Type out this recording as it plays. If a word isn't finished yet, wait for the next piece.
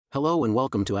Hello and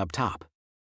welcome to ABTop.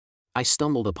 I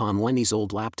stumbled upon Wendy's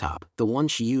old laptop, the one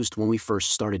she used when we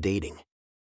first started dating.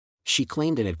 She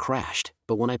claimed it had crashed,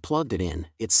 but when I plugged it in,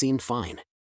 it seemed fine.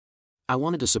 I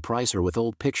wanted to surprise her with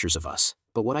old pictures of us,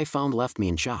 but what I found left me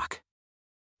in shock.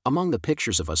 Among the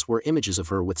pictures of us were images of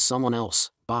her with someone else,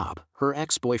 Bob, her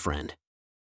ex-boyfriend.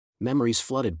 Memories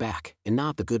flooded back, and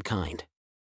not the good kind.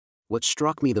 What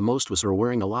struck me the most was her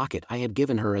wearing a locket I had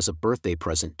given her as a birthday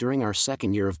present during our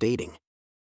second year of dating.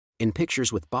 In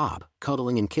pictures with Bob,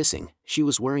 cuddling and kissing, she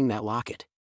was wearing that locket.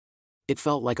 It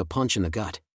felt like a punch in the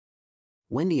gut.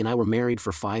 Wendy and I were married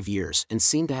for 5 years and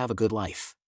seemed to have a good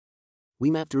life. We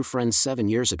met through friends 7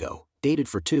 years ago, dated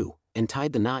for 2, and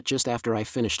tied the knot just after I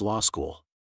finished law school.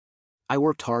 I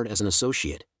worked hard as an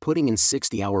associate, putting in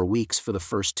 60-hour weeks for the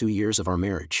first 2 years of our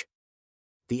marriage.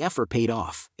 The effort paid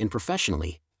off, and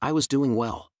professionally, I was doing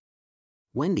well.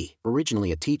 Wendy,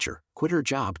 originally a teacher, quit her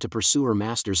job to pursue her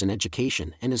master's in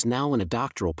education and is now in a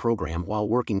doctoral program while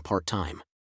working part-time.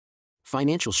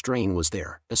 Financial strain was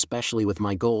there, especially with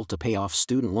my goal to pay off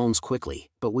student loans quickly,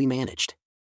 but we managed.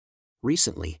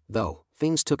 Recently, though,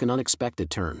 things took an unexpected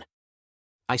turn.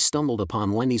 I stumbled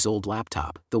upon Wendy's old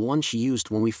laptop, the one she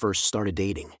used when we first started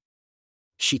dating.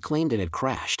 She claimed it had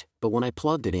crashed, but when I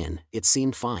plugged it in, it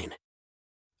seemed fine.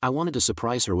 I wanted to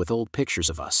surprise her with old pictures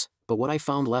of us, but what I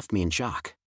found left me in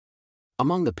shock.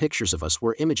 Among the pictures of us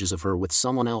were images of her with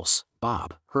someone else,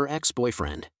 Bob, her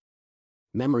ex-boyfriend.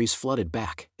 Memories flooded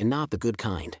back, and not the good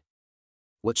kind.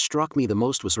 What struck me the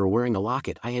most was her wearing a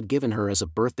locket I had given her as a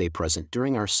birthday present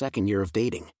during our second year of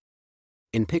dating.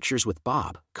 In pictures with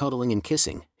Bob, cuddling and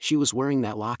kissing, she was wearing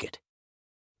that locket.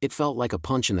 It felt like a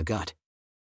punch in the gut.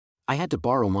 I had to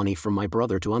borrow money from my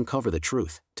brother to uncover the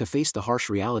truth, to face the harsh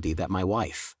reality that my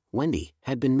wife, Wendy,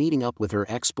 had been meeting up with her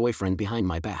ex-boyfriend behind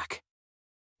my back.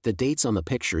 The dates on the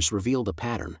pictures revealed a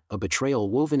pattern, a betrayal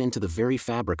woven into the very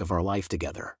fabric of our life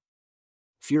together.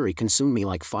 Fury consumed me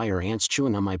like fire ants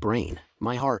chewing on my brain,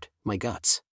 my heart, my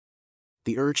guts.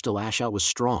 The urge to lash out was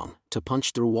strong, to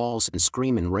punch through walls and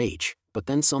scream in rage, but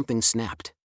then something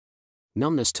snapped.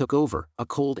 Numbness took over, a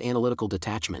cold analytical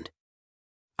detachment.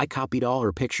 I copied all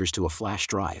her pictures to a flash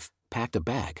drive, packed a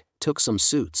bag, took some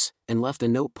suits, and left a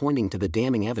note pointing to the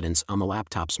damning evidence on the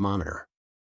laptop's monitor.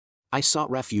 I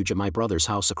sought refuge at my brother's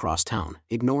house across town,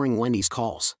 ignoring Wendy's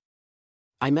calls.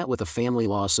 I met with a family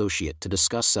law associate to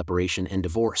discuss separation and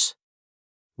divorce.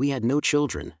 We had no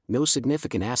children, no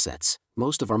significant assets,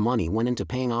 most of our money went into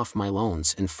paying off my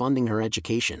loans and funding her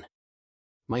education.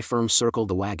 My firm circled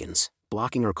the wagons,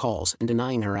 blocking her calls and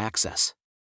denying her access.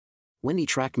 Wendy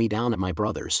tracked me down at my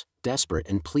brother's, desperate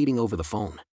and pleading over the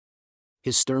phone.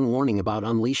 His stern warning about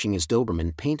unleashing his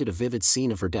Doberman painted a vivid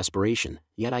scene of her desperation,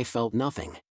 yet I felt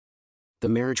nothing. The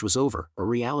marriage was over, a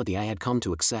reality I had come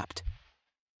to accept.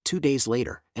 2 days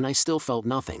later, and I still felt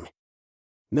nothing.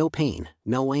 No pain,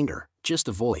 no anger, just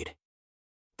a void.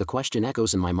 The question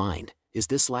echoes in my mind, is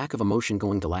this lack of emotion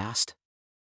going to last?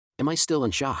 Am I still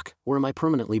in shock, or am I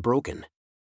permanently broken?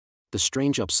 The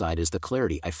strange upside is the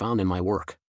clarity I found in my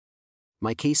work.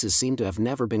 My cases seem to have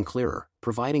never been clearer,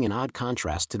 providing an odd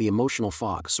contrast to the emotional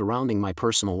fog surrounding my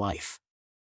personal life.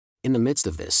 In the midst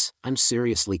of this, I'm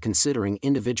seriously considering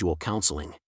individual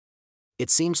counseling.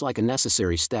 It seems like a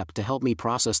necessary step to help me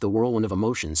process the whirlwind of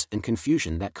emotions and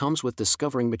confusion that comes with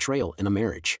discovering betrayal in a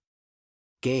marriage.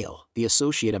 Gail, the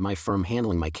associate at my firm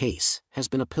handling my case, has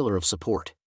been a pillar of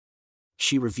support.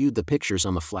 She reviewed the pictures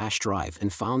on the flash drive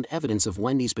and found evidence of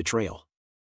Wendy's betrayal.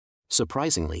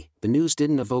 Surprisingly, the news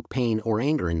didn't evoke pain or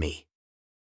anger in me.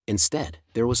 Instead,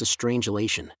 there was a strange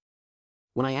elation.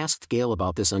 When I asked Gail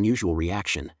about this unusual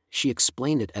reaction, she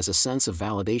explained it as a sense of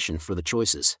validation for the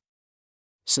choices.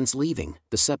 Since leaving,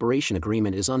 the separation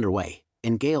agreement is underway,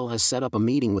 and Gail has set up a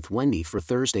meeting with Wendy for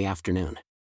Thursday afternoon.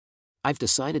 I've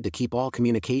decided to keep all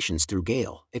communications through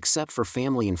Gail, except for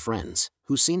family and friends,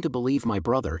 who seem to believe my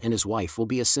brother and his wife will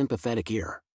be a sympathetic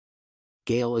ear.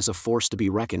 Gail is a force to be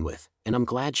reckoned with, and I'm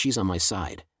glad she's on my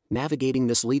side, navigating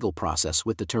this legal process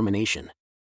with determination.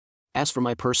 As for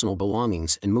my personal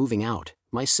belongings and moving out,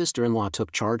 my sister-in-law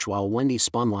took charge while Wendy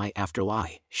spun lie after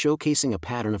lie, showcasing a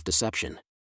pattern of deception.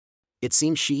 It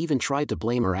seems she even tried to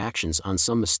blame her actions on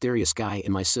some mysterious guy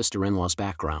in my sister-in-law's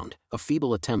background, a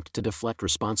feeble attempt to deflect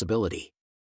responsibility.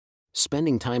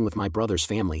 Spending time with my brother's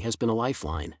family has been a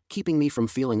lifeline, keeping me from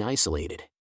feeling isolated.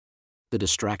 The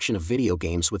distraction of video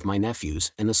games with my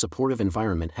nephews and the supportive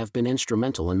environment have been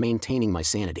instrumental in maintaining my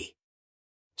sanity.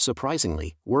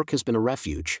 Surprisingly, work has been a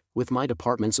refuge, with my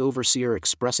department's overseer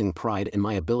expressing pride in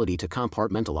my ability to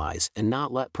compartmentalize and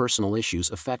not let personal issues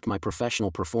affect my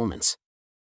professional performance.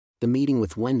 The meeting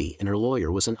with Wendy and her lawyer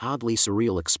was an oddly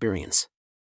surreal experience.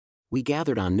 We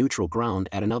gathered on neutral ground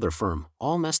at another firm,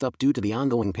 all messed up due to the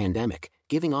ongoing pandemic,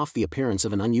 giving off the appearance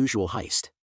of an unusual heist.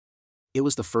 It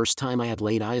was the first time I had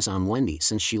laid eyes on Wendy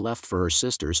since she left for her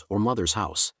sister's or mother's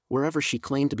house, wherever she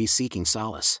claimed to be seeking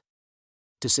solace.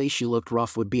 To say she looked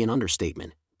rough would be an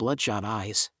understatement: bloodshot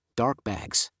eyes, dark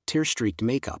bags, tear-streaked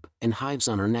makeup, and hives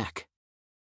on her neck.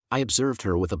 I observed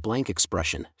her with a blank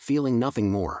expression, feeling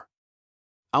nothing more.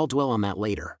 I'll dwell on that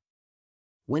later.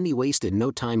 Wendy wasted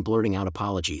no time blurting out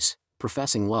apologies,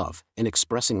 professing love, and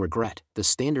expressing regret, the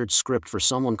standard script for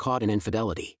someone caught in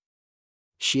infidelity.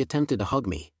 She attempted to hug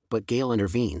me, but Gail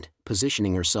intervened,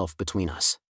 positioning herself between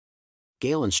us.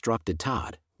 Gail instructed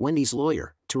Todd, Wendy's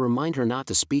lawyer, to remind her not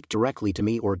to speak directly to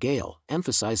me or Gail,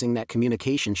 emphasizing that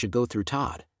communication should go through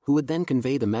Todd, who would then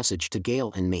convey the message to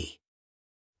Gail and me.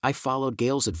 I followed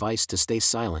Gail's advice to stay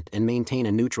silent and maintain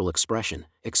a neutral expression,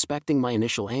 expecting my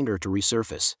initial anger to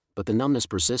resurface, but the numbness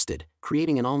persisted,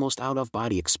 creating an almost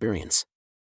out-of-body experience.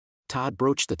 Todd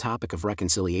broached the topic of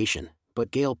reconciliation,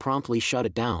 but Gail promptly shut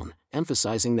it down,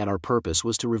 emphasizing that our purpose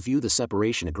was to review the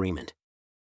separation agreement.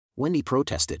 Wendy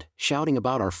protested, shouting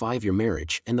about our 5-year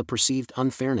marriage and the perceived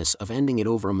unfairness of ending it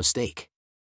over a mistake.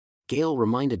 Gail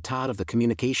reminded Todd of the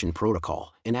communication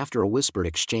protocol, and after a whispered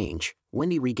exchange,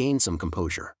 Wendy regained some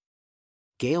composure.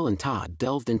 Gail and Todd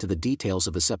delved into the details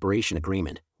of the separation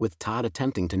agreement, with Todd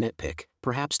attempting to nitpick,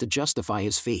 perhaps to justify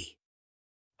his fee.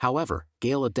 However,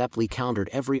 Gail adeptly countered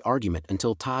every argument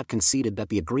until Todd conceded that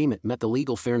the agreement met the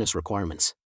legal fairness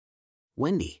requirements.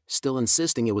 Wendy, still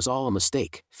insisting it was all a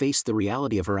mistake, faced the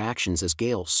reality of her actions as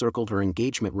Gail circled her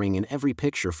engagement ring in every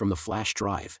picture from the flash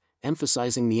drive,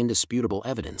 emphasizing the indisputable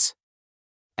evidence.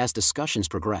 As discussions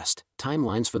progressed,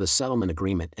 timelines for the settlement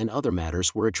agreement and other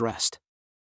matters were addressed.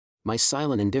 My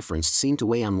silent indifference seemed to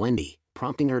weigh on Wendy,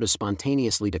 prompting her to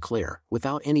spontaneously declare,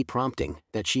 without any prompting,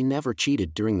 that she never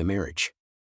cheated during the marriage.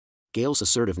 Gail's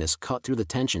assertiveness cut through the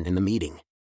tension in the meeting.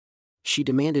 She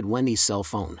demanded Wendy's cell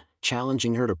phone,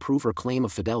 challenging her to prove her claim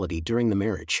of fidelity during the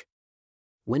marriage.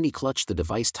 Wendy clutched the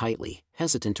device tightly,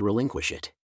 hesitant to relinquish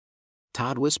it.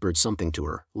 Todd whispered something to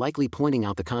her, likely pointing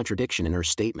out the contradiction in her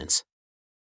statements.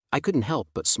 I couldn't help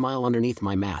but smile underneath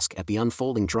my mask at the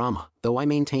unfolding drama, though I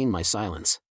maintained my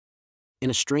silence. In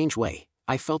a strange way,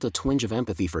 I felt a twinge of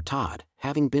empathy for Todd,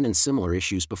 having been in similar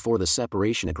issues before the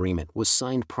separation agreement was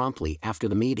signed promptly after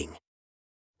the meeting.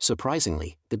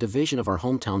 Surprisingly, the division of our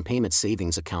hometown payment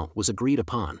savings account was agreed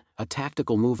upon, a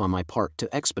tactical move on my part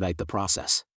to expedite the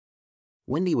process.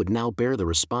 Wendy would now bear the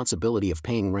responsibility of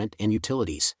paying rent and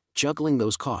utilities, juggling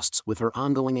those costs with her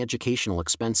ongoing educational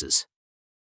expenses.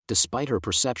 Despite her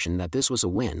perception that this was a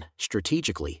win,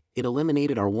 strategically, it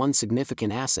eliminated our one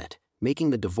significant asset,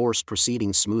 making the divorce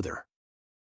proceedings smoother.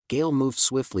 Gail moved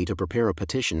swiftly to prepare a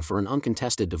petition for an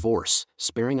uncontested divorce,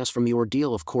 sparing us from the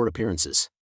ordeal of court appearances.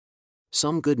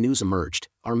 Some good news emerged: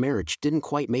 our marriage didn't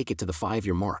quite make it to the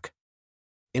 5-year mark.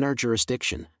 In our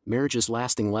jurisdiction, marriages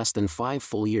lasting less than 5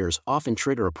 full years often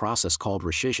trigger a process called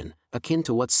rescission, akin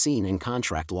to what's seen in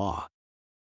contract law.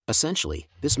 Essentially,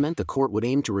 this meant the court would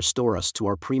aim to restore us to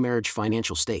our pre-marriage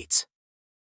financial states.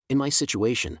 In my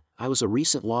situation, I was a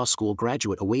recent law school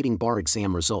graduate awaiting bar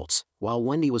exam results, while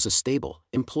Wendy was a stable,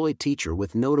 employed teacher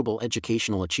with notable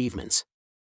educational achievements.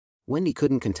 Wendy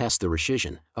couldn't contest the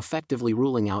rescission, effectively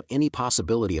ruling out any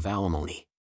possibility of alimony.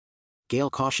 Gail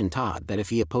cautioned Todd that if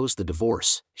he opposed the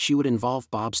divorce, she would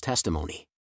involve Bob's testimony.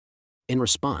 In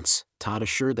response, Todd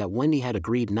assured that Wendy had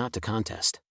agreed not to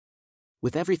contest.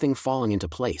 With everything falling into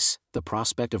place, the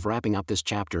prospect of wrapping up this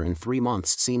chapter in 3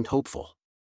 months seemed hopeful.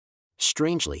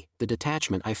 Strangely, the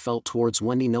detachment I felt towards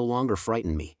Wendy no longer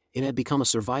frightened me. It had become a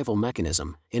survival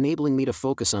mechanism, enabling me to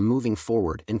focus on moving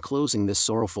forward and closing this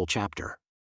sorrowful chapter.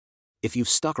 If you've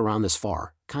stuck around this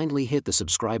far, kindly hit the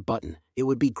subscribe button, it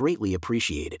would be greatly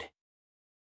appreciated.